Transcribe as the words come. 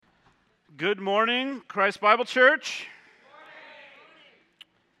Good morning, Christ Bible Church.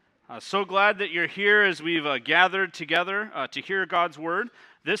 So glad that you're here as we've gathered together to hear God's Word.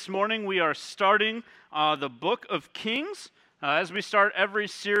 This morning we are starting the Book of Kings. As we start every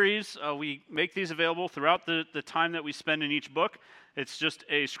series, we make these available throughout the time that we spend in each book. It's just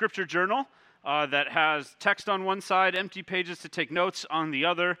a scripture journal that has text on one side, empty pages to take notes on the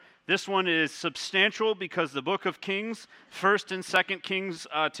other. This one is substantial because the Book of Kings, 1st and 2nd Kings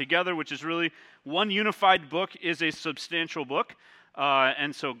together, which is really one unified book, is a substantial book.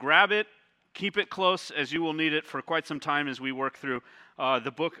 And so grab it, keep it close, as you will need it for quite some time as we work through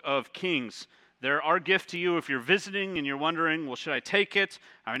the Book of Kings. They're our gift to you if you're visiting and you're wondering, well, should I take it?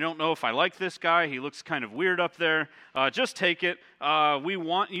 I don't know if I like this guy. He looks kind of weird up there. Just take it. We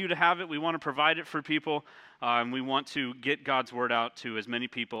want you to have it. We want to provide it for people. And we want to get God's Word out to as many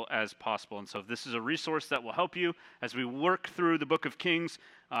people as possible. And so if this is a resource that will help you as we work through the Book of Kings,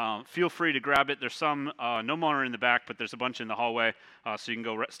 feel free to grab it. There's some, no more in the back, but there's a bunch in the hallway, so you can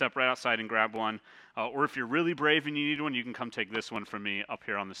go step right outside and grab one. Or if you're really brave and you need one, you can come take this one from me up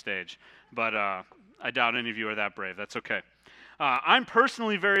here on the stage. But I doubt any of you are that brave. That's okay. I'm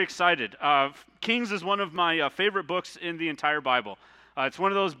personally very excited. Kings is one of my favorite books in the entire Bible. It's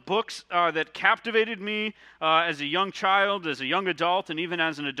one of those books that captivated me as a young child, as a young adult, and even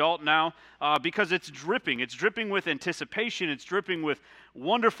as an adult now, because it's dripping. It's dripping with anticipation. It's dripping with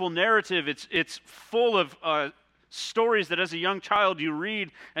wonderful narrative. It's full of stories that as a young child you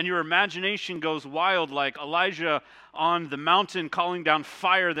read and your imagination goes wild, like Elijah on the mountain calling down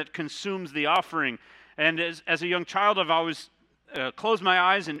fire that consumes the offering. And as a young child, I've always closed my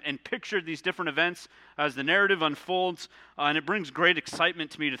eyes and pictured these different events as the narrative unfolds, and it brings great excitement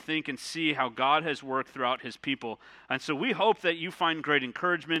to me to think and see how God has worked throughout His people. And so we hope that you find great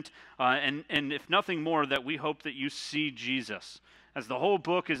encouragement, and if nothing more, that we hope that you see Jesus, as the whole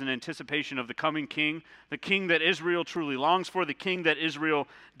book is an anticipation of the coming King, the King that Israel truly longs for, the King that Israel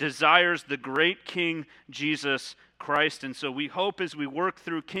desires, the great King, Jesus Christ. And so we hope as we work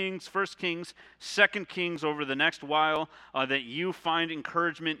through Kings, 1st Kings, 2nd Kings over the next while, that you find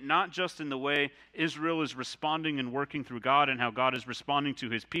encouragement not just in the way Israel is responding and working through God and how God is responding to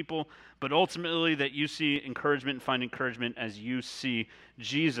His people, but ultimately that you see encouragement and find encouragement as you see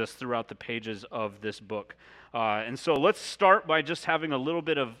Jesus throughout the pages of this book. And so let's start by just having a little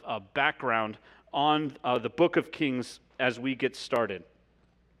bit of background on the Book of Kings as we get started.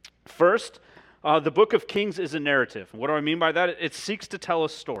 First, the Book of Kings is a narrative. What do I mean by that? It seeks to tell a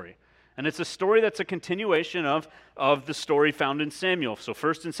story. And it's a story that's a continuation of the story found in Samuel. So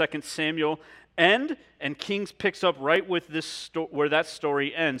 1st and 2nd Samuel end, and Kings picks up right with this where that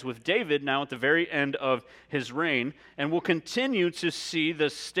story ends, with David now at the very end of his reign. And we'll continue to see the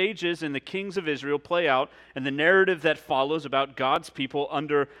stages in the kings of Israel play out and the narrative that follows about God's people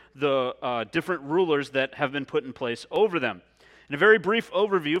under the different rulers that have been put in place over them. And a very brief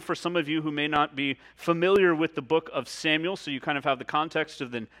overview for some of you who may not be familiar with the book of Samuel, so you kind of have the context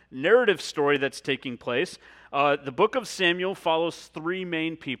of the narrative story that's taking place. The book of Samuel follows three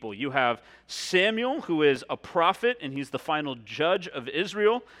main people. You have Samuel, who is a prophet, and he's the final judge of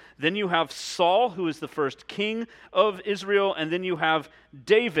Israel. Then you have Saul, who is the first king of Israel. And then you have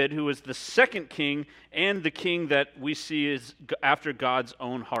David, who is the second king, and the king that we see is after God's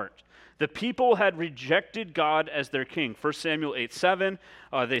own heart. The people had rejected God as their king. 1 Samuel 8:7,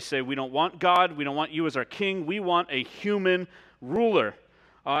 they say, we don't want God, we don't want you as our king, we want a human ruler.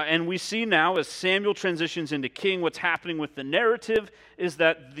 And we see now, as Samuel transitions into king, what's happening with the narrative is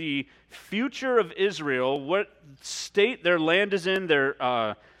that the future of Israel, what state their land is in,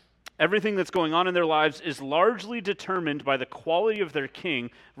 their everything that's going on in their lives is largely determined by the quality of their king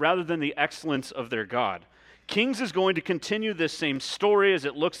rather than the excellence of their God. Kings is going to continue this same story as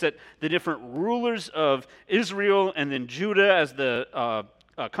it looks at the different rulers of Israel and then Judah as the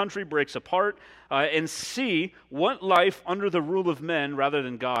country breaks apart and see what life under the rule of men rather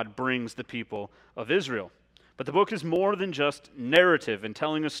than God brings the people of Israel. But the book is more than just narrative and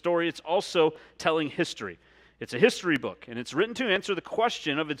telling a story. It's also telling history. It's a history book, and it's written to answer the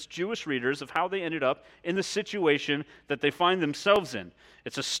question of its Jewish readers of how they ended up in the situation that they find themselves in.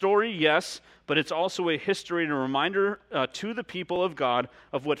 It's a story, yes, but it's also a history and a reminder to the people of God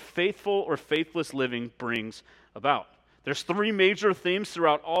of what faithful or faithless living brings about. There's three major themes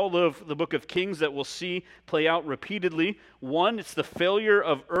throughout all of the book of Kings that we'll see play out repeatedly. One, it's the failure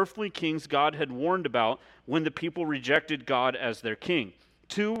of earthly kings God had warned about when the people rejected God as their king.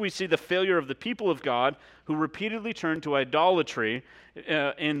 2, we see the failure of the people of God who repeatedly turn to idolatry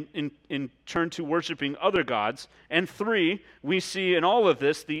and turn to worshiping other gods. And 3, we see in all of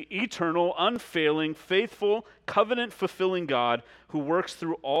this the eternal, unfailing, faithful, covenant-fulfilling God who works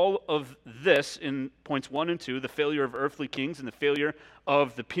through all of this in points 1 and 2, the failure of earthly kings and the failure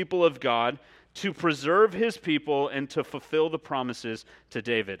of the people of God, to preserve his people and to fulfill the promises to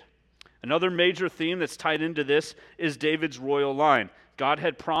David. Another major theme that's tied into this is David's royal line. God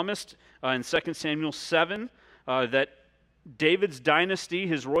had promised in 2 Samuel 7 that David's dynasty,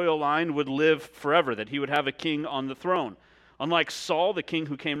 his royal line, would live forever, that he would have a king on the throne. Unlike Saul, the king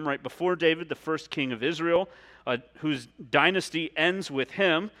who came right before David, the first king of Israel, whose dynasty ends with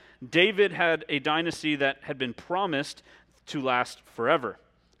him, David had a dynasty that had been promised to last forever.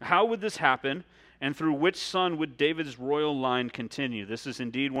 How would this happen, and through which son would David's royal line continue? This is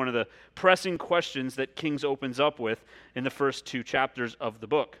indeed one of the pressing questions that Kings opens up with in the first 2 chapters of the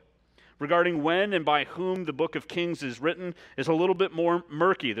book. Regarding when and by whom the book of Kings is written is a little bit more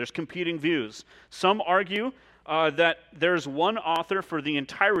murky. There's competing views. Some argue that there's one author for the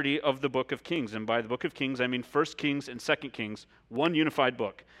entirety of the book of Kings. And by the book of Kings, I mean 1 Kings and 2 Kings, one unified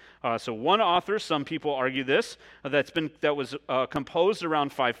book. So one author, some people argue this, that was composed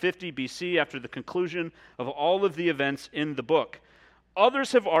around 550 BC after the conclusion of all of the events in the book.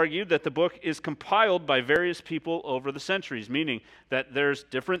 Others have argued that the book is compiled by various people over the centuries, meaning that there's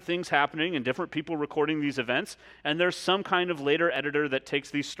different things happening and different people recording these events, and there's some kind of later editor that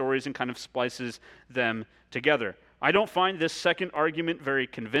takes these stories and kind of splices them together. I don't find this second argument very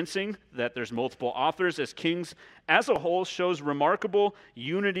convincing, that there's multiple authors, as Kings as a whole shows remarkable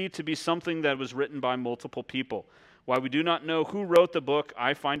unity to be something that was written by multiple people. While we do not know who wrote the book,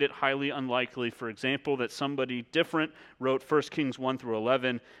 I find it highly unlikely, for example, that somebody different wrote 1 Kings 1 through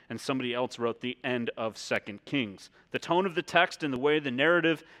 11 and somebody else wrote the end of 2 Kings. The tone of the text and the way the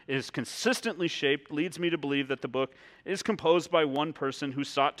narrative is consistently shaped leads me to believe that the book is composed by one person who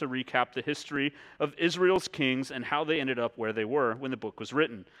sought to recap the history of Israel's kings and how they ended up where they were when the book was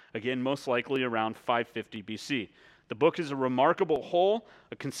written. Again, most likely around 550 BC. The book is a remarkable whole,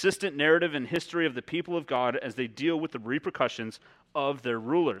 a consistent narrative and history of the people of God as they deal with the repercussions of their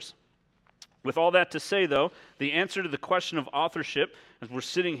rulers. With all that to say, though, the answer to the question of authorship, as we're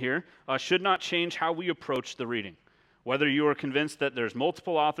sitting here, should not change how we approach the reading. Whether you are convinced that there's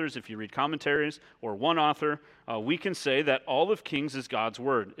multiple authors, if you read commentaries, or one author, we can say that all of Kings is God's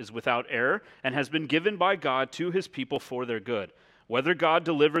word, is without error, and has been given by God to his people for their good. Whether God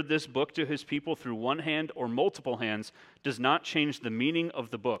delivered this book to his people through one hand or multiple hands does not change the meaning of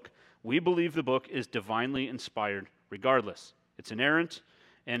the book. We believe the book is divinely inspired regardless. It's inerrant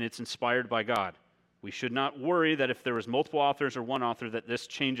and it's inspired by God. We should not worry that if there was multiple authors or one author that this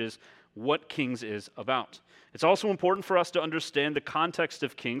changes what Kings is about. It's also important for us to understand the context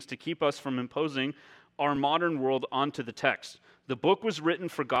of Kings to keep us from imposing our modern world onto the text. The book was written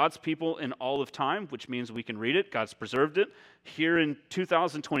for God's people in all of time, which means we can read it. God's preserved it. Here in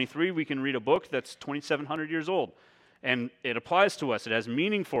 2023, we can read a book that's 2,700 years old. And it applies to us. It has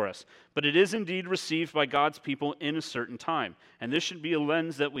meaning for us. But it is indeed received by God's people in a certain time. And this should be a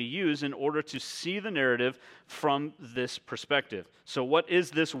lens that we use in order to see the narrative from this perspective. So what is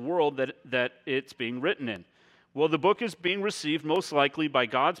this world that it's being written in? Well, the book is being received most likely by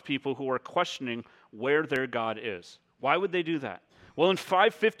God's people who are questioning where their God is. Why would they do that? Well, in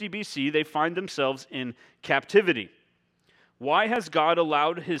 550 BC, they find themselves in captivity. Why has God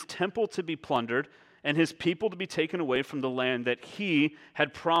allowed his temple to be plundered and his people to be taken away from the land that he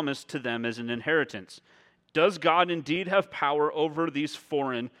had promised to them as an inheritance? Does God indeed have power over these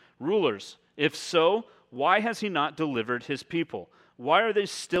foreign rulers? If so, why has he not delivered his people? Why are they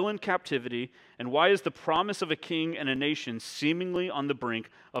still in captivity? And why is the promise of a king and a nation seemingly on the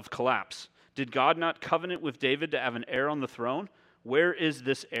brink of collapse? Did God not covenant with David to have an heir on the throne? Where is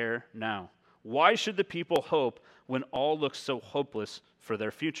this heir now? Why should the people hope when all looks so hopeless for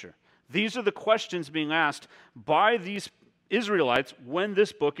their future? These are the questions being asked by these Israelites when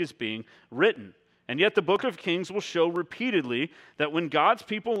this book is being written. And yet the book of Kings will show repeatedly that when God's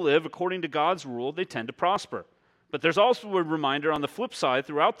people live according to God's rule, they tend to prosper. But there's also a reminder on the flip side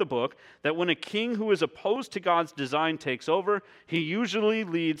throughout the book that when a king who is opposed to God's design takes over, he usually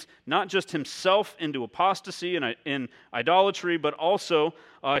leads not just himself into apostasy and in idolatry, but also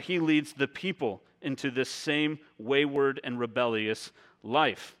he leads the people into this same wayward and rebellious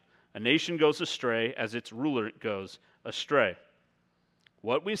life. A nation goes astray as its ruler goes astray.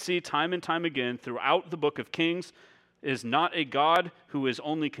 What we see time and time again throughout the book of Kings is not a God who is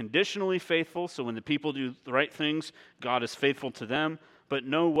only conditionally faithful, so when the people do the right things, God is faithful to them, but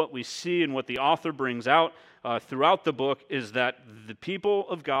know what we see and what the author brings out throughout the book is that the people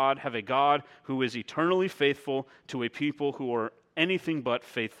of God have a God who is eternally faithful to a people who are anything but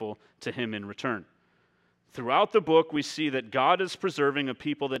faithful to him in return. Throughout the book, we see that God is preserving a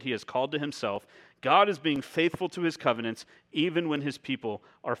people that he has called to himself. God is being faithful to his covenants, even when his people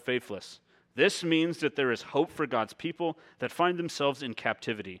are faithless. This means that there is hope for God's people that find themselves in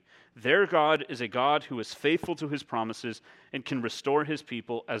captivity. Their God is a God who is faithful to his promises and can restore his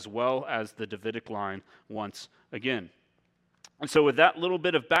people as well as the Davidic line once again. And so with that little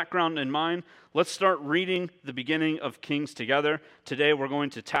bit of background in mind, let's start reading the beginning of Kings together. Today we're going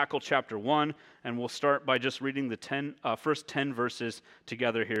to tackle chapter 1, and we'll start by just reading the first 10 verses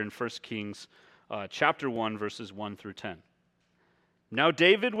together here in 1 Kings chapter 1, verses 1 through 10. Now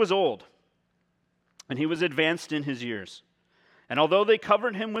David was old, and he was advanced in his years. And although they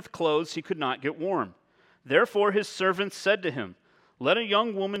covered him with clothes, he could not get warm. Therefore his servants said to him, "Let a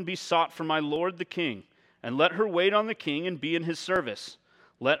young woman be sought for my lord the king, and let her wait on the king and be in his service.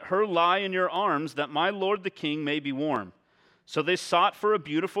 Let her lie in your arms, that my lord the king may be warm." So they sought for a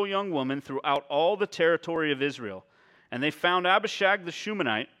beautiful young woman throughout all the territory of Israel. And they found Abishag the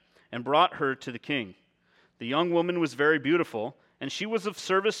Shunammite, and brought her to the king. The young woman was very beautiful, and she was of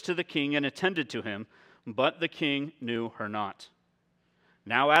service to the king and attended to him, but the king knew her not.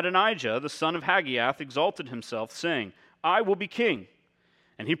 Now Adonijah, the son of Hagiath, exalted himself, saying, "I will be king."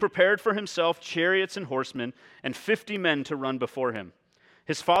 And he prepared for himself chariots and horsemen, and 50 men to run before him.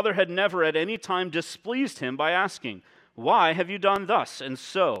 His father had never at any time displeased him by asking, "Why have you done thus and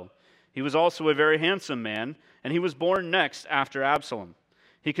so?" He was also a very handsome man, and he was born next after Absalom.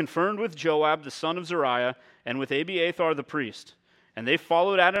 He conferred with Joab, the son of Zeruiah, and with Abiathar the priest. And they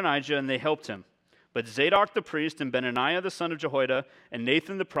followed Adonijah, and they helped him. But Zadok the priest, and Benaiah the son of Jehoiada, and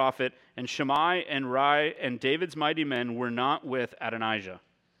Nathan the prophet, and Shammai and Rai, and David's mighty men were not with Adonijah.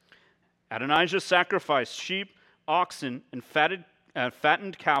 Adonijah sacrificed sheep, oxen, and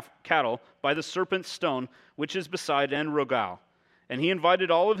fattened cattle by the serpent's stone, which is beside En Rogel. And he invited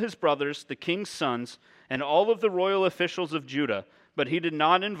all of his brothers, the king's sons, and all of the royal officials of Judah, but he did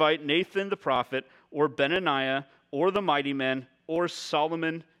not invite Nathan the prophet, or Benaiah, or the mighty men, or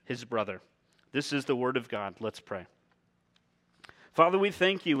Solomon his brother. This is the word of God. Let's pray. Father, we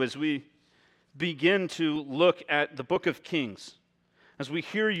thank you as we begin to look at the book of Kings, as we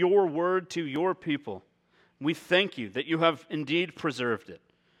hear your word to your people. We thank you that you have indeed preserved it,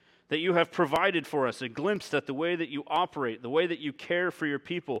 that you have provided for us a glimpse at the way that you operate, the way that you care for your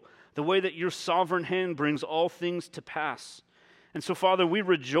people, the way that your sovereign hand brings all things to pass. And so, Father, we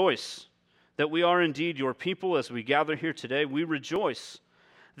rejoice that we are indeed your people as we gather here today. We rejoice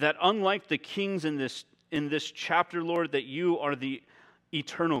that unlike the kings in this chapter, Lord, that you are the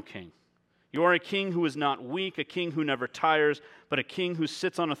eternal king. You are a king who is not weak, a king who never tires, but a king who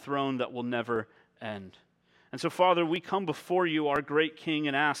sits on a throne that will never end. And so, Father, we come before you, our great King,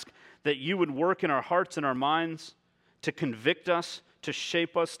 and ask that you would work in our hearts and our minds to convict us, to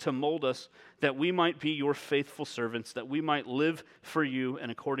shape us, to mold us, that we might be your faithful servants, that we might live for you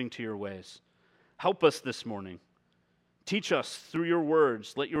and according to your ways. Help us this morning. Teach us through your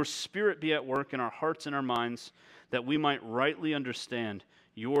words. Let your Spirit be at work in our hearts and our minds, that we might rightly understand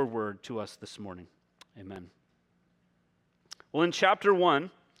your word to us this morning. Amen. Well, in chapter 1,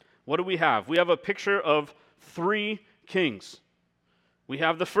 what do we have? We have a picture of 3 kings. We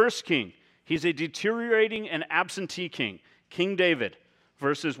have the first king. He's a deteriorating and absentee king, King David,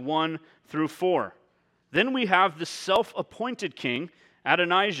 verses 1 through 4. Then we have the self-appointed king,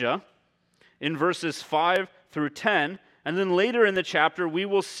 Adonijah, in verses 5 through 10. And then later in the chapter, we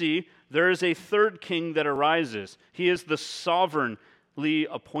will see there is a third king that arises. He is the sovereignly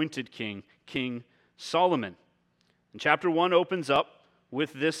appointed king, King Solomon. And chapter 1 opens up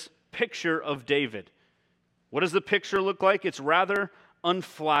with this picture of David. What does the picture look like? It's rather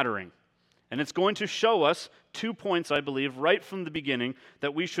unflattering. And it's going to show us 2 points, I believe, right from the beginning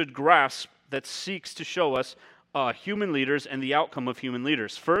that we should grasp that seeks to show us human leaders and the outcome of human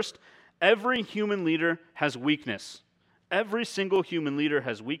leaders. First, every human leader has weakness. Every single human leader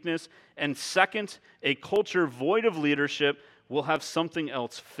has weakness. And second, a culture void of leadership will have something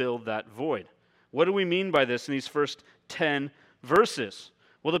else fill that void. What do we mean by this in these first 10 verses?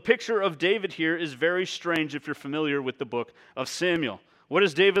 Well, the picture of David here is very strange if you're familiar with the book of Samuel. What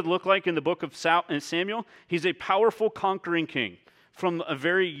does David look like in the book of Samuel? He's a powerful, conquering king. From a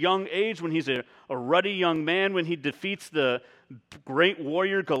very young age, when he's a ruddy young man, when he defeats the great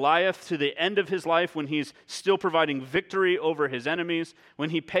warrior Goliath, to the end of his life, when he's still providing victory over his enemies, when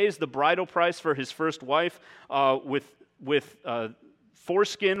he pays the bridal price for his first wife with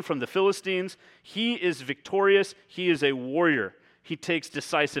foreskin from the Philistines, he is victorious. He is a warrior. he takes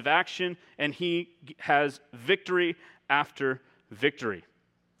decisive action, and he has victory after victory.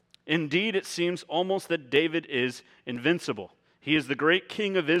 Indeed, it seems almost that David is invincible. He is the great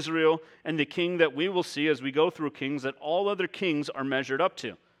king of Israel and the king that we will see as we go through Kings that all other kings are measured up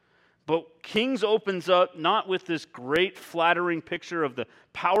to. But Kings opens up not with this great flattering picture of the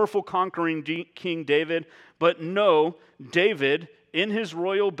powerful conquering King David, but no, David in his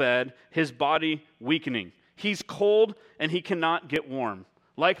royal bed, his body weakening. He's cold and he cannot get warm.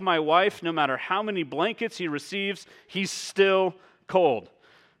 Like my wife, no matter how many blankets he receives, he's still cold.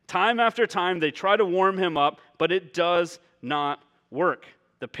 Time after time, they try to warm him up, but it does not work.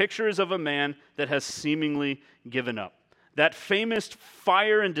 The picture is of a man that has seemingly given up. That famous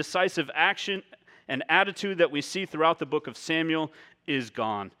fire and decisive action and attitude that we see throughout the book of Samuel is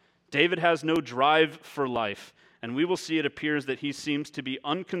gone. David has no drive for life, and we will see it appears that he seems to be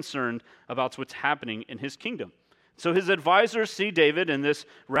unconcerned about what's happening in his kingdom. So his advisors see David in this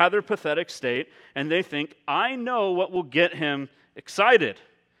rather pathetic state, and they think, I know what will get him excited.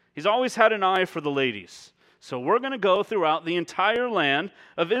 He's always had an eye for the ladies. So we're going to go throughout the entire land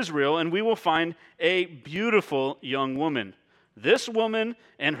of Israel, and we will find a beautiful young woman. This woman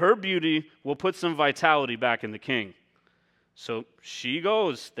and her beauty will put some vitality back in the king. So she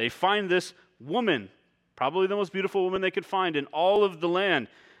goes. They find this woman, probably the most beautiful woman they could find in all of the land,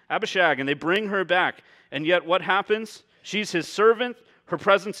 Abishag, and they bring her back. And yet what happens? She's his servant. Her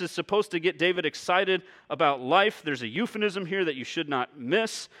presence is supposed to get David excited about life. There's a euphemism here that you should not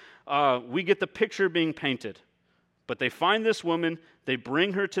miss. We get the picture being painted. But they find this woman, they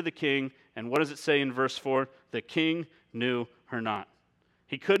bring her to the king, and what does it say in verse 4? The king knew her not.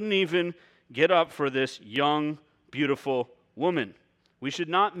 He couldn't even get up for this young, beautiful woman. We should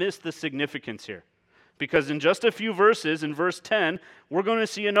not miss the significance here. Because in just a few verses, in verse 10, we're going to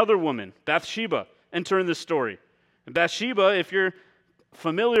see another woman, Bathsheba, enter in this story. And Bathsheba, if you're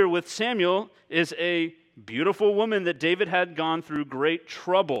familiar with Samuel, is a beautiful woman that David had gone through great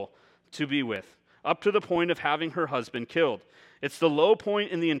trouble to be with, up to the point of having her husband killed. It's the low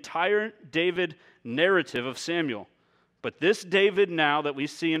point in the entire David narrative of Samuel. But this David now that we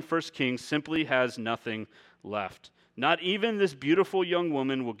see in 1 Kings simply has nothing left. Not even this beautiful young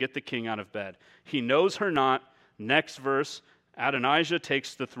woman will get the king out of bed. He knows her not. Next verse, Adonijah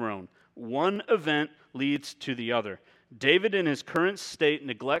takes the throne. One event leads to the other. David in his current state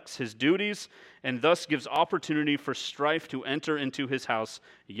neglects his duties and thus gives opportunity for strife to enter into his house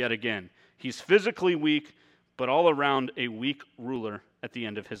yet again. He's physically weak, but all around a weak ruler at the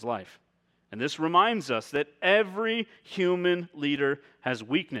end of his life. And this reminds us that every human leader has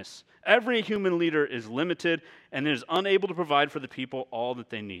weakness. Every human leader is limited and is unable to provide for the people all that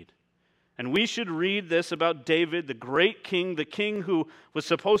they need. And we should read this about David, the great king, the king who was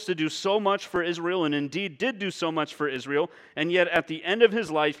supposed to do so much for Israel and indeed did do so much for Israel, and yet at the end of his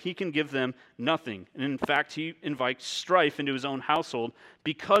life, he can give them nothing. And in fact, he invites strife into his own household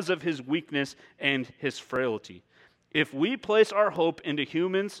because of his weakness and his frailty. If we place our hope into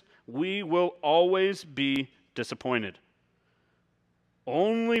humans, we will always be disappointed.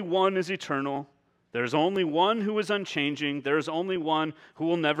 Only one is eternal. There's only one who is unchanging. There's only one who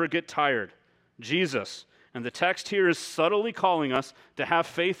will never get tired, Jesus. And the text here is subtly calling us to have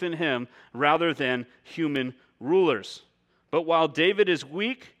faith in him rather than human rulers. But while David is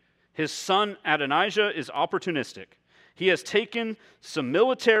weak, his son Adonijah is opportunistic. He has taken some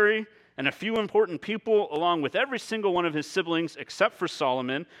military and a few important people along with every single one of his siblings except for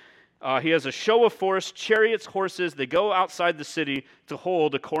Solomon. He has a show of force, chariots, horses. They go outside the city to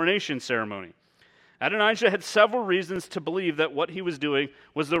hold a coronation ceremony. Adonijah had several reasons to believe that what he was doing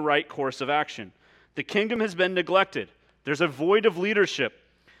was the right course of action. The kingdom has been neglected. There's a void of leadership,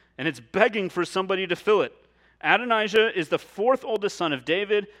 and it's begging for somebody to fill it. Adonijah is the fourth oldest son of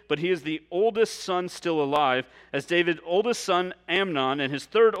David, but he is the oldest son still alive, as David's oldest son Amnon and his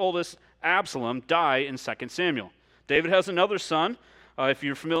third oldest Absalom die in 2 Samuel. David has another son, if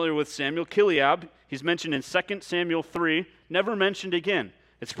you're familiar with Samuel, Chileab. He's mentioned in 2 Samuel 3, never mentioned again.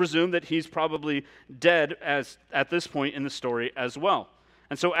 It's presumed that he's probably dead at this point in the story as well.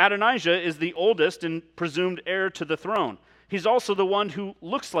 And so Adonijah is the oldest and presumed heir to the throne. He's also the one who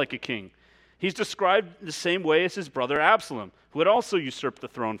looks like a king. He's described the same way as his brother Absalom, who had also usurped the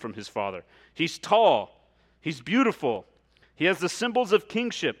throne from his father. He's tall. He's beautiful. He has the symbols of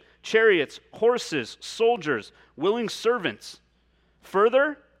kingship, chariots, horses, soldiers, willing servants.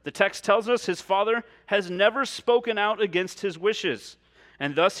 Further, the text tells us his father has never spoken out against his wishes,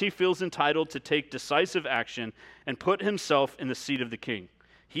 and thus he feels entitled to take decisive action and put himself in the seat of the king.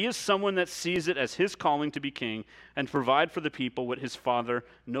 He is someone that sees it as his calling to be king and provide for the people what his father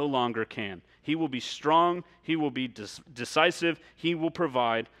no longer can. He will be strong, he will be decisive, he will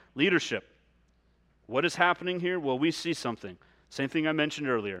provide leadership. What is happening here? Well, we see something. Same thing I mentioned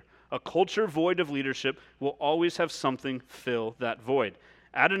earlier. A culture void of leadership will always have something fill that void.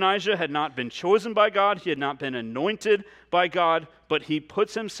 Adonijah had not been chosen by God, he had not been anointed by God, but he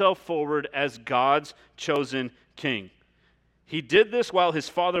puts himself forward as God's chosen king. He did this while his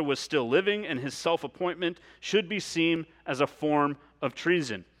father was still living, and his self-appointment should be seen as a form of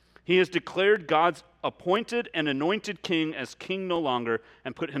treason. He has declared God's appointed and anointed king as king no longer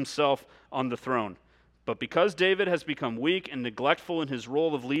and put himself on the throne. But because David has become weak and neglectful in his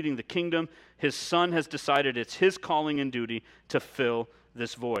role of leading the kingdom, his son has decided it's his calling and duty to fill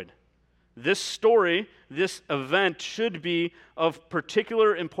this void. This story, this event should be of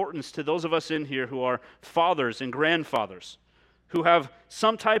particular importance to those of us in here who are fathers and grandfathers, who have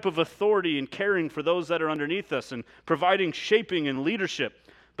some type of authority in caring for those that are underneath us and providing shaping and leadership.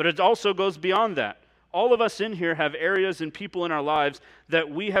 But it also goes beyond that. All of us in here have areas and people in our lives that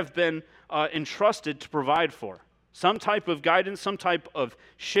we have been entrusted to provide for. Some type of guidance, some type of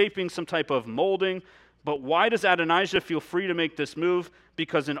shaping, some type of molding. But why does Adonijah feel free to make this move?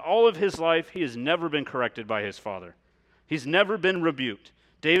 Because in all of his life, he has never been corrected by his father. He's never been rebuked.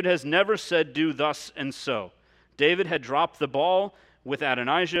 David has never said, do thus and so. David had dropped the ball with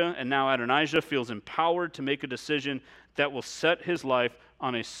Adonijah, and now Adonijah feels empowered to make a decision that will set his life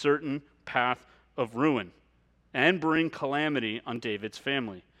on a certain path of ruin and bring calamity on David's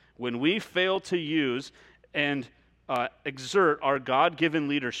family. When we fail to use and exert our God-given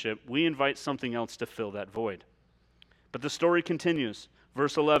leadership, we invite something else to fill that void. But the story continues.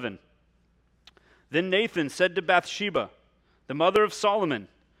 Verse 11. Then Nathan said to Bathsheba, the mother of Solomon,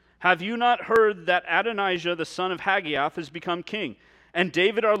 have you not heard that Adonijah, the son of Haggith, has become king, and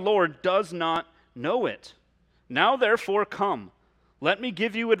David our Lord does not know it? Now therefore come, let me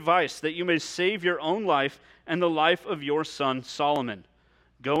give you advice that you may save your own life and the life of your son Solomon.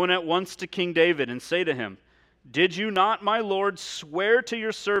 Go in at once to King David and say to him, did you not, my lord, swear to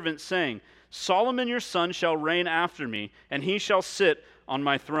your servant, saying, Solomon your son shall reign after me, and he shall sit on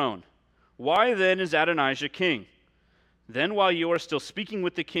my throne? Why then is Adonijah king? Then while you are still speaking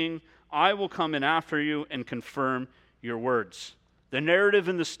with the king, I will come in after you and confirm your words. The narrative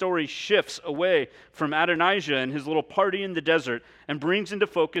in the story shifts away from Adonijah and his little party in the desert and brings into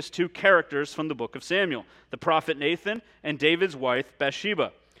focus two characters from the book of Samuel, the prophet Nathan and David's wife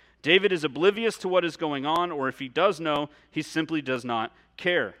Bathsheba. David is oblivious to what is going on, or if he does know, he simply does not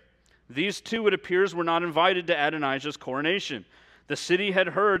care. These two, it appears, were not invited to Adonijah's coronation. The city had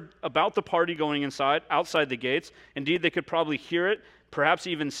heard about the party going outside the gates. Indeed, they could probably hear it, perhaps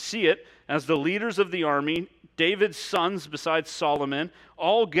even see it, as the leaders of the army, David's sons besides Solomon,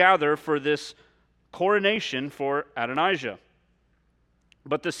 all gather for this coronation for Adonijah.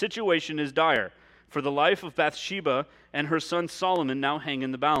 But the situation is dire, for the life of Bathsheba and her son Solomon now hang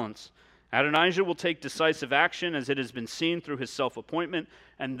in the balance. Adonijah will take decisive action, as it has been seen through his self-appointment,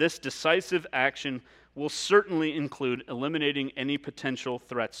 and this decisive action will certainly include eliminating any potential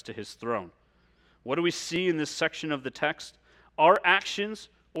threats to his throne. What do we see in this section of the text? Our actions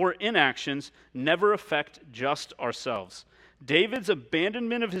or inactions never affect just ourselves. David's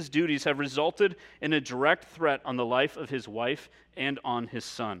abandonment of his duties have resulted in a direct threat on the life of his wife and on his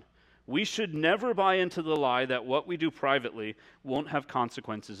son. We should never buy into the lie that what we do privately won't have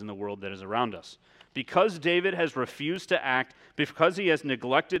consequences in the world that is around us. Because David has refused to act, because he has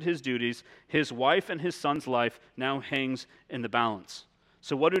neglected his duties, his wife and his son's life now hangs in the balance.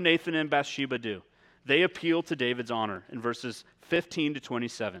 So what do Nathan and Bathsheba do? They appeal to David's honor in verses 15 to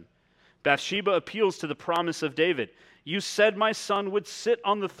 27. Bathsheba appeals to the promise of David. You said my son would sit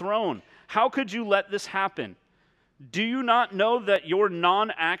on the throne. How could you let this happen? Do you not know that your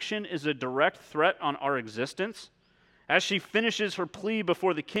non-action is a direct threat on our existence? As she finishes her plea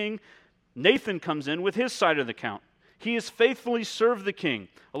before the king, Nathan comes in with his side of the count. He has faithfully served the king,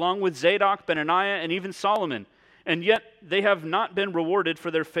 along with Zadok, Benaniah, and even Solomon, and yet they have not been rewarded for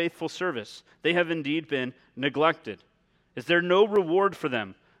their faithful service. They have indeed been neglected. Is there no reward for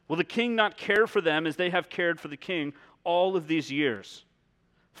them? Will the king not care for them as they have cared for the king all of these years?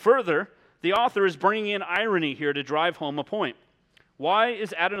 Further, the author is bringing in irony here to drive home a point. Why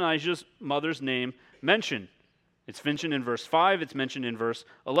is Adonijah's mother's name mentioned? It's mentioned in verse 5, it's mentioned in verse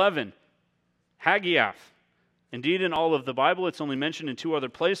 11. Haggith. Indeed, in all of the Bible, it's only mentioned in two other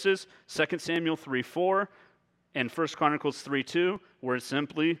places, 2 Samuel 3:4 and 1 Chronicles 3:2, where it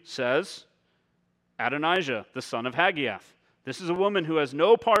simply says, Adonijah, the son of Haggith. This is a woman who has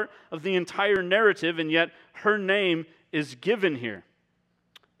no part of the entire narrative, and yet her name is given here.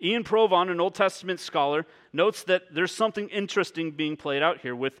 Ian Provon, an Old Testament scholar, notes that there's something interesting being played out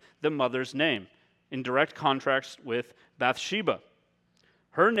here with the mother's name, in direct contrast with Bathsheba.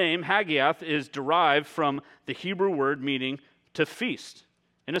 Her name, Hagiath, is derived from the Hebrew word meaning to feast.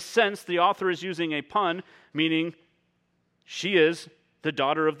 In a sense, the author is using a pun, meaning she is the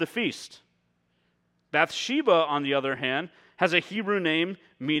daughter of the feast. Bathsheba, on the other hand, has a Hebrew name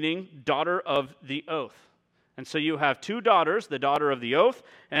meaning daughter of the oath. And so you have two daughters, the daughter of the oath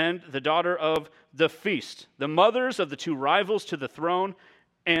and the daughter of the feast, the mothers of the two rivals to the throne,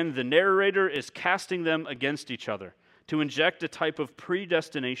 and the narrator is casting them against each other to inject a type of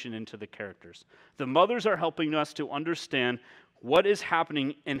predestination into the characters. The mothers are helping us to understand what is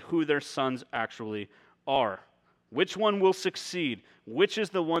happening and who their sons actually are. Which one will succeed? Which is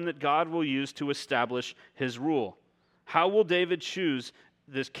the one that God will use to establish his rule? How will David choose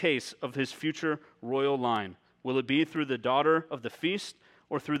this case of his future royal line? Will it be through the daughter of the feast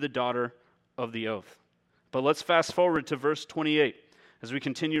or through the daughter of the oath? But let's fast forward to verse 28 as we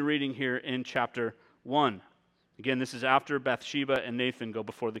continue reading here in chapter 1. Again, this is after Bathsheba and Nathan go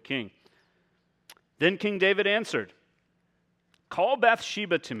before the king. Then King David answered, "Call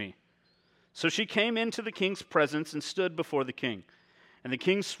Bathsheba to me." So she came into the king's presence and stood before the king. And the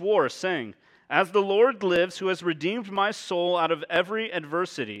king swore, saying, "As the Lord lives, who has redeemed my soul out of every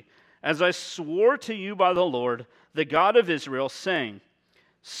adversity, as I swore to you by the Lord, the God of Israel, saying,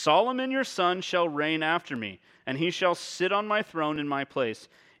 Solomon your son shall reign after me, and he shall sit on my throne in my place.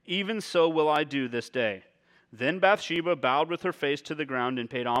 Even so will I do this day." Then Bathsheba bowed with her face to the ground and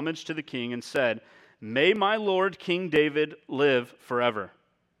paid homage to the king and said, "May my lord King David live forever."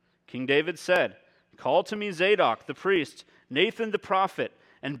 King David said, "Call to me Zadok the priest, Nathan the prophet,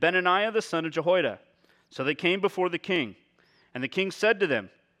 and Benaiah the son of Jehoiada." So they came before the king. And the king said to them,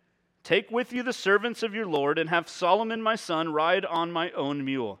 "Take with you the servants of your lord, and have Solomon my son ride on my own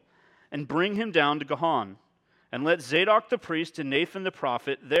mule, and bring him down to Gihon. And let Zadok the priest and Nathan the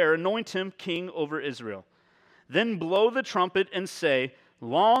prophet there anoint him king over Israel. Then blow the trumpet and say,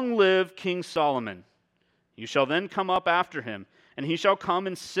 Long live King Solomon. You shall then come up after him, and he shall come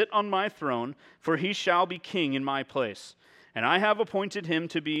and sit on my throne, for he shall be king in my place. And I have appointed him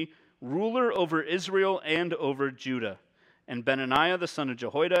to be ruler over Israel and over Judah." And Benaiah the son of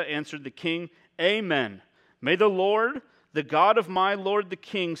Jehoiada answered the king, "Amen. May the Lord, the God of my lord the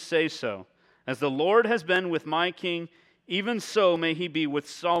king, say so. As the Lord has been with my king, even so may he be with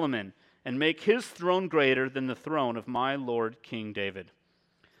Solomon, and make his throne greater than the throne of my lord King David."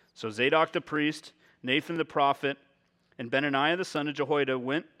 So Zadok the priest, Nathan the prophet, and Benaiah the son of Jehoiada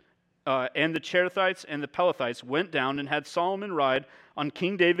went, and the Cherethites and the Pelethites went down and had Solomon ride on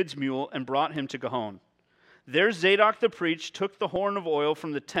King David's mule and brought him to Gihon. There Zadok the priest took the horn of oil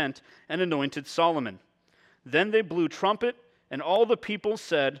from the tent and anointed Solomon. Then they blew trumpet, and all the people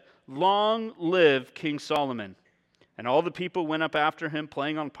said, "Long live King Solomon." And all the people went up after him,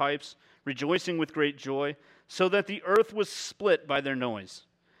 playing on pipes, rejoicing with great joy, so that the earth was split by their noise.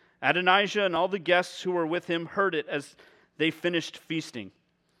 Adonijah and all the guests who were with him heard it as they finished feasting.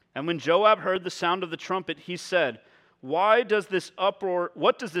 And when Joab heard the sound of the trumpet, he said, What does this uproar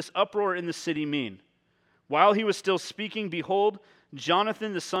in the city mean?" While he was still speaking, behold,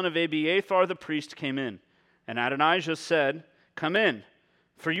 Jonathan the son of Abiathar the priest came in. And Adonijah said, "Come in,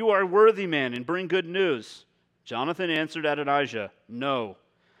 for you are a worthy man, and bring good news." Jonathan answered Adonijah, "No,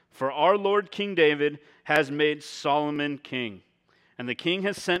 for our lord King David has made Solomon king. And the king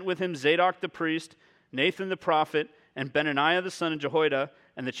has sent with him Zadok the priest, Nathan the prophet, and Benaiah the son of Jehoiada,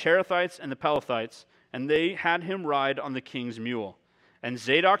 and the Cherethites and the Pelethites, and they had him ride on the king's mule. And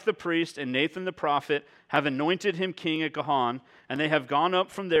Zadok the priest and Nathan the prophet have anointed him king at Gihon, and they have gone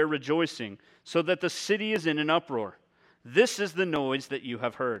up from there rejoicing, so that the city is in an uproar. This is the noise that you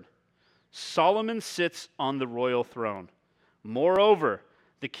have heard. Solomon sits on the royal throne. Moreover,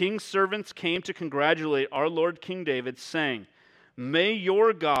 the king's servants came to congratulate our Lord King David, saying, May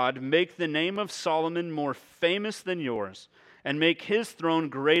your God make the name of Solomon more famous than yours, and make his throne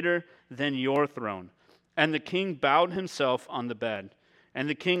greater than your throne. And the king bowed himself on the bed. And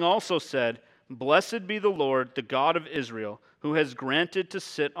the king also said, Blessed be the Lord, the God of Israel, who has granted to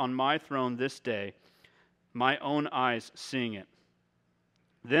sit on my throne this day, my own eyes seeing it.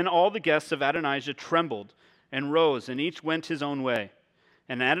 Then all the guests of Adonijah trembled and rose, and each went his own way.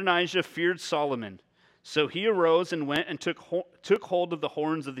 And Adonijah feared Solomon. So he arose and went and took hold of the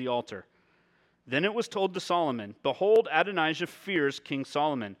horns of the altar. Then it was told to Solomon, Behold, Adonijah fears King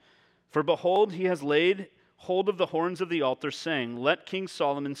Solomon. For behold, he has laid hold of the horns of the altar, saying, Let King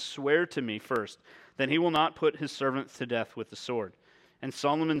Solomon swear to me first, that he will not put his servant to death with the sword. And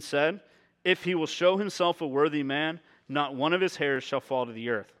Solomon said, If he will show himself a worthy man, not one of his hairs shall fall to the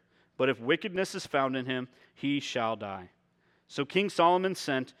earth. But if wickedness is found in him, he shall die." So King Solomon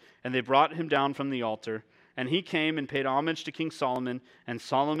sent, and they brought him down from the altar. And he came and paid homage to King Solomon, and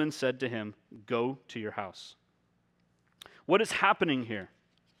Solomon said to him, "Go to your house." What is happening here?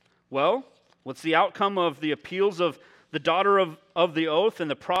 Well, what's the outcome of the appeals of the daughter of the oath and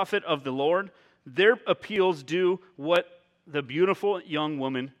the prophet of the Lord? Their appeals do what the beautiful young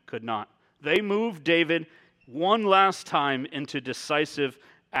woman could not. They moved David one last time into decisive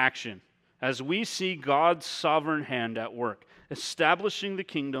action, as we see God's sovereign hand at work, establishing the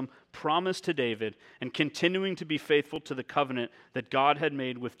kingdom promised to David and continuing to be faithful to the covenant that God had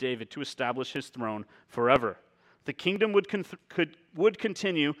made with David to establish his throne forever. The kingdom would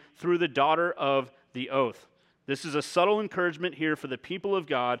continue through the daughter of the oath. This is a subtle encouragement here for the people of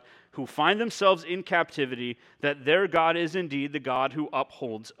God who find themselves in captivity, that their God is indeed the God who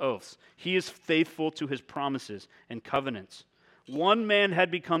upholds oaths. He is faithful to his promises and covenants. One man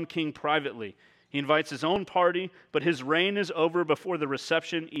had become king privately. He invites his own party, but his reign is over before the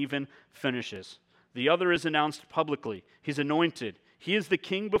reception even finishes. The other is announced publicly. He's anointed. He is the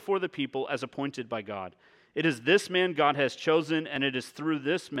king before the people as appointed by God. It is this man God has chosen, and it is through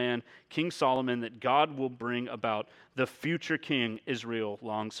this man, King Solomon, that God will bring about the future king Israel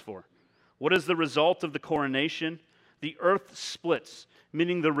longs for. What is the result of the coronation? The earth splits,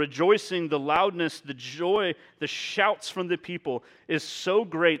 meaning the rejoicing, the loudness, the joy, the shouts from the people is so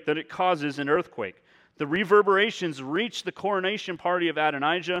great that it causes an earthquake. The reverberations reach the coronation party of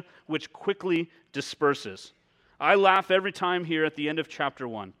Adonijah, which quickly disperses. I laugh every time here at the end of chapter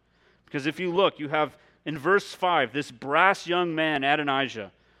 1, because if you look, you have in verse 5, this brass young man,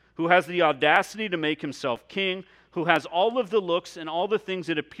 Adonijah, who has the audacity to make himself king, who has all of the looks and all the things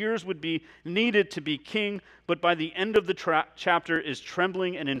it appears would be needed to be king, but by the end of the chapter is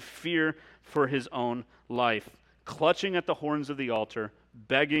trembling and in fear for his own life, clutching at the horns of the altar,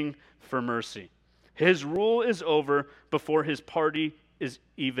 begging for mercy. His rule is over before his party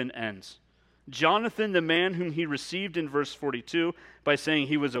even ends. Jonathan, the man whom he received in verse 42 by saying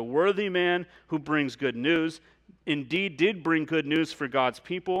he was a worthy man who brings good news, indeed did bring good news for God's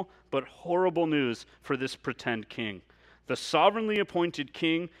people, but horrible news for this pretend king. The sovereignly appointed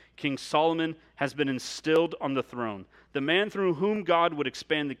king, King Solomon, has been instilled on the throne. The man through whom God would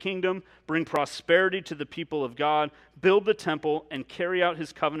expand the kingdom, bring prosperity to the people of God, build the temple, and carry out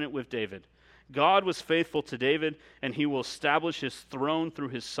his covenant with David. God was faithful to David, and he will establish his throne through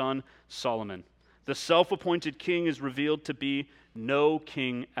his son Solomon. The self-appointed king is revealed to be no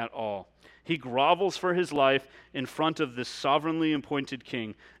king at all. He grovels for his life in front of this sovereignly appointed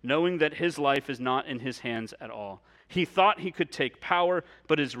king, knowing that his life is not in his hands at all. He thought he could take power,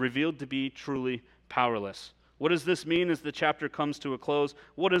 but is revealed to be truly powerless. What does this mean as the chapter comes to a close?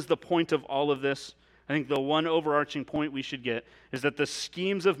 What is the point of all of this? I think the one overarching point we should get is that the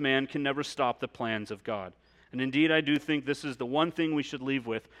schemes of man can never stop the plans of God. And indeed, I do think this is the one thing we should leave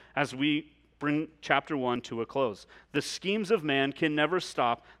with as we bring chapter 1 to a close. The schemes of man can never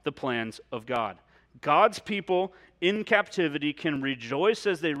stop the plans of God. God's people in captivity can rejoice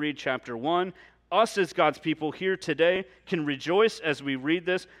as they read chapter 1. Us as God's people here today can rejoice as we read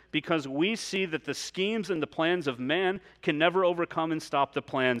this because we see that the schemes and the plans of man can never overcome and stop the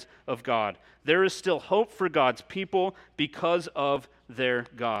plans of God. There is still hope for God's people because of their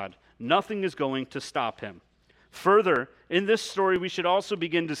God. Nothing is going to stop him. Further, in this story, we should also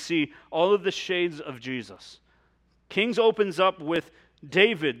begin to see all of the shades of Jesus. Kings opens up with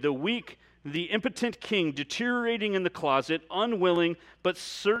David, the weak, the impotent king, deteriorating in the closet, unwilling, but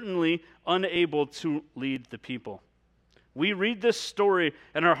certainly unable to lead the people. We read this story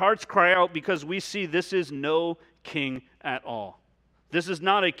and our hearts cry out because we see this is no king at all. This is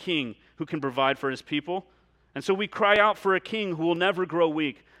not a king who can provide for his people. And so we cry out for a king who will never grow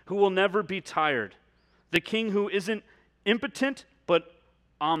weak, who will never be tired. The king who isn't impotent, but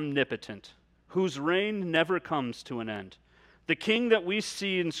omnipotent, whose reign never comes to an end. The king that we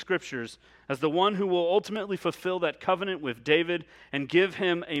see in scriptures as the one who will ultimately fulfill that covenant with David and give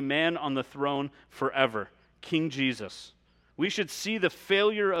him a man on the throne forever, King Jesus. We should see the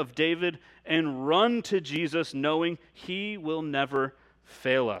failure of David and run to Jesus knowing he will never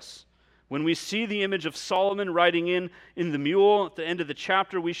fail us. When we see the image of Solomon riding in the mule at the end of the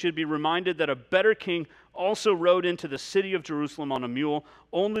chapter, we should be reminded that a better king also rode into the city of Jerusalem on a mule,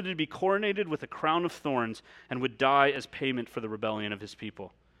 only to be coronated with a crown of thorns and would die as payment for the rebellion of his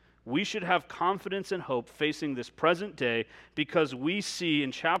people. We should have confidence and hope facing this present day because we see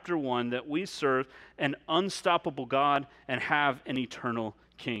in chapter 1 that we serve an unstoppable God and have an eternal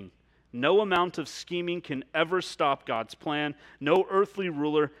king. No amount of scheming can ever stop God's plan. No earthly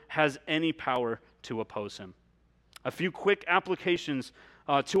ruler has any power to oppose him. A few quick applications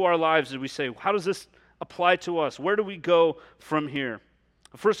to our lives as we say, how does this apply to us? Where do we go from here?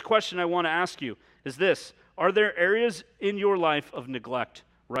 The first question I want to ask you is this: are there areas in your life of neglect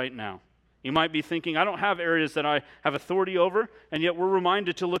right now? You might be thinking, I don't have areas that I have authority over, and yet we're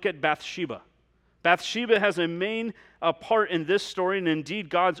reminded to look at Bathsheba. Bathsheba has a main part in this story and indeed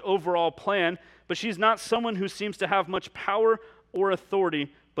God's overall plan, but she's not someone who seems to have much power or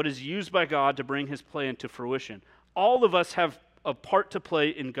authority, but is used by God to bring his plan to fruition. All of us have a part to play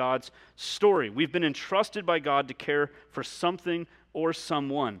in God's story. We've been entrusted by God to care for something or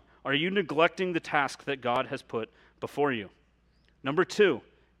someone. Are you neglecting the task that God has put before you? Number 2,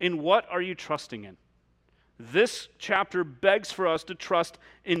 in what are you trusting in? This chapter begs for us to trust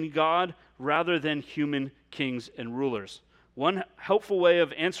in God rather than human kings and rulers. One helpful way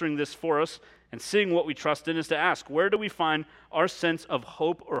of answering this for us and seeing what we trust in is to ask, where do we find our sense of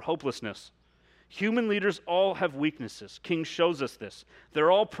hope or hopelessness? Human leaders all have weaknesses. King shows us this.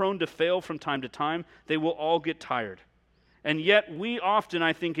 They're all prone to fail from time to time. They will all get tired. And yet we often,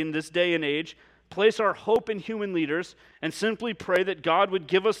 I think, in this day and age, place our hope in human leaders and simply pray that God would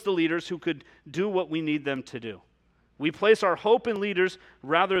give us the leaders who could do what we need them to do. We place our hope in leaders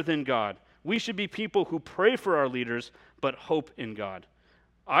rather than God. We should be people who pray for our leaders, but hope in God.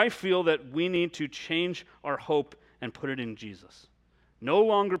 I feel that we need to change our hope and put it in Jesus. No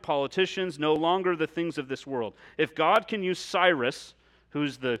longer politicians, no longer the things of this world. If God can use Cyrus,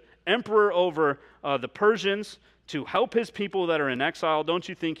 who's the emperor over the Persians, to help his people that are in exile, don't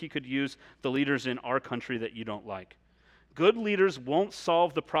you think he could use the leaders in our country that you don't like? Good leaders won't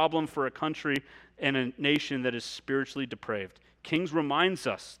solve the problem for a country and a nation that is spiritually depraved. Kings reminds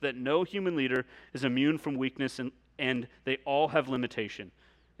us that no human leader is immune from weakness and they all have limitation.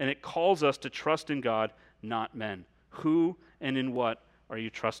 And it calls us to trust in God, not men. Who and in what are you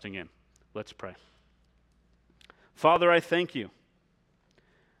trusting in? Let's pray. Father, I thank you.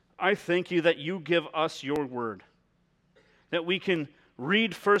 I thank you that you give us your word, that we can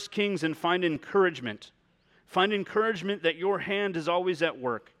read 1 Kings and find encouragement that your hand is always at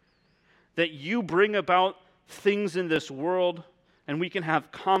work, that you bring about things in this world, and we can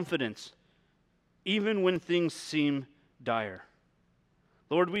have confidence even when things seem dire.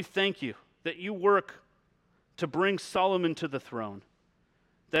 Lord, we thank you that you work to bring Solomon to the throne,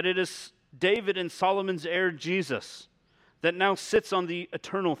 that it is David and Solomon's heir, Jesus, that now sits on the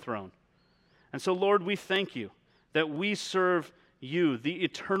eternal throne. And so, Lord, we thank you that we serve you, the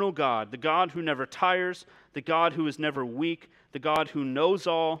eternal God, the God who never tires, the God who is never weak, the God who knows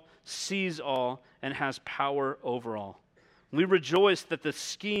all, sees all, and has power over all. We rejoice that the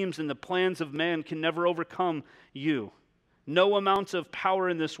schemes and the plans of man can never overcome you. No amount of power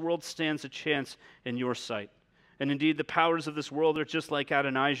in this world stands a chance in your sight. And indeed, the powers of this world are just like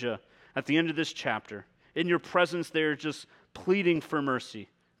Adonijah at the end of this chapter. In your presence, they are just pleading for mercy,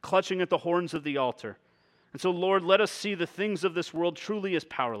 clutching at the horns of the altar. And so, Lord, let us see the things of this world truly as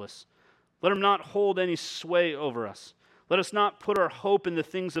powerless. Let them not hold any sway over us. Let us not put our hope in the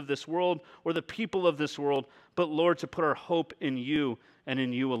things of this world or the people of this world, but, Lord, to put our hope in you and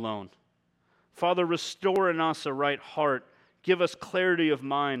in you alone. Father, restore in us a right heart. Give us clarity of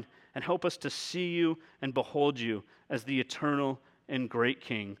mind and help us to see you and behold you as the eternal and great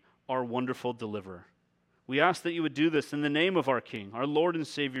King, our wonderful deliverer. We ask that you would do this in the name of our King, our Lord and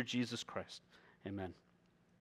Savior, Jesus Christ. Amen.